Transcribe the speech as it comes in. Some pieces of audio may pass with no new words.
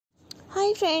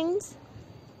Hi friends,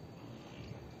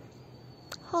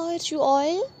 how are you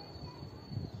all?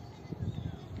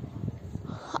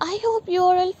 I hope you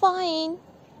are all fine.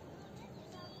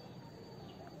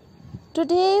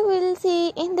 Today we'll see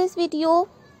in this video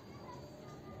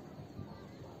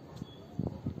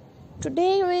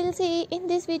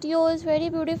is very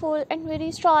beautiful and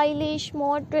very stylish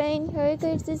modern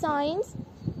haircut designs.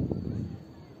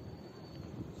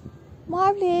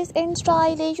 Marvelous and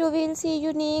stylish, you will see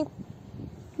unique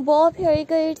bob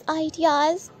haircuts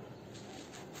ideas.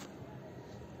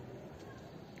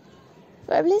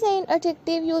 Fabulous and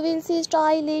attractive, you will see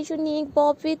stylish, unique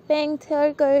bob with bangs,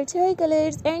 haircuts, hair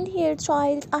colors and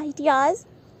hairstyles ideas.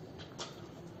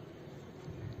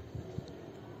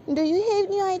 Do you have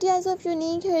any ideas of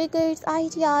unique haircuts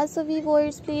ideas? So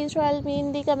viewers, please tell me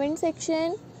in the comment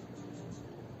section.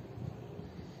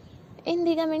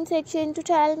 To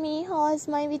tell me how's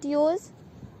my videos.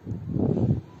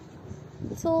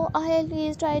 So I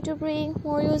always try to bring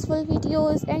more useful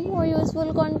videos and more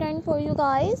useful content for you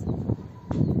guys.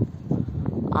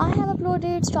 I have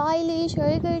uploaded stylish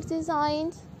haircut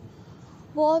designs,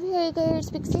 bob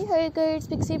haircuts,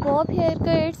 pixie bob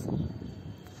haircuts,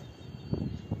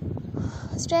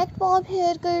 stacked bob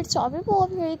haircuts, choppy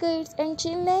bob haircuts and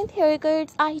chin length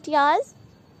haircuts ideas.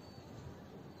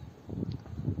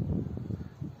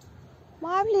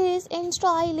 Marvelous and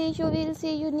stylish, you will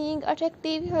see unique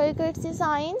attractive haircut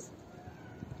designs.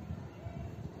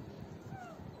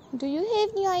 Do you have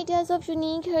any ideas of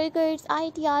unique haircuts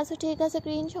ideas? So take a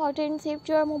screenshot and save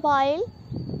to your mobile.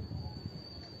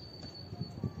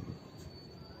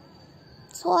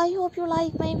 So I hope you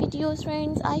like my videos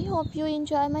friends. I hope you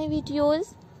enjoy my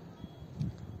videos.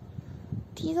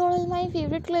 These are all my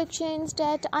favorite collections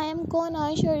that I am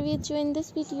gonna share with you in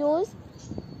this videos.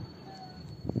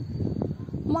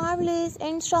 Marvelous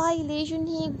and stylish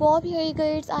unique bob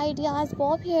haircuts ideas,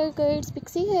 bob haircuts,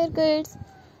 pixie haircuts,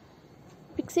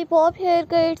 pixie bob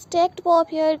haircuts, stacked bob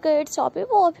haircuts, choppy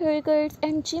bob haircuts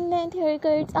and chin length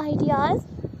haircuts ideas.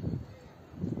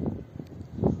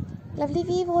 Lovely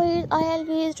viewers, I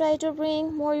always try to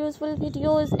bring more useful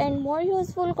videos and more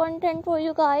useful content for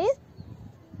you guys.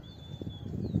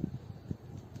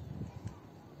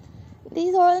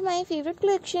 These are all my favorite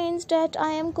collections that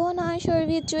I am gonna share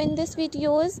with you in this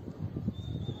videos.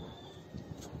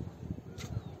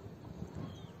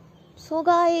 So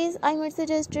guys, I might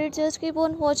suggest just keep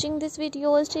on watching these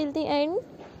videos till the end.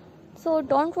 So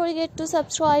don't forget to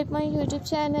subscribe my YouTube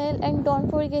channel and don't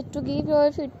forget to give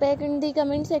your feedback in the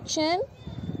comment section.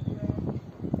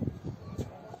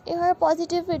 Your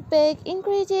positive feedback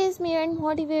encourages me and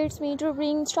motivates me to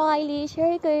bring stylish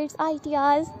haircuts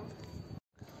ideas.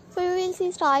 So you will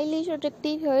see stylish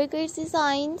attractive haircuts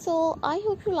design. So I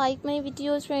hope you like my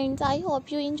videos friends. I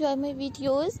hope you enjoy my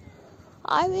videos.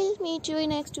 I will meet you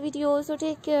in next video. So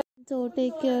take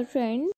care friends.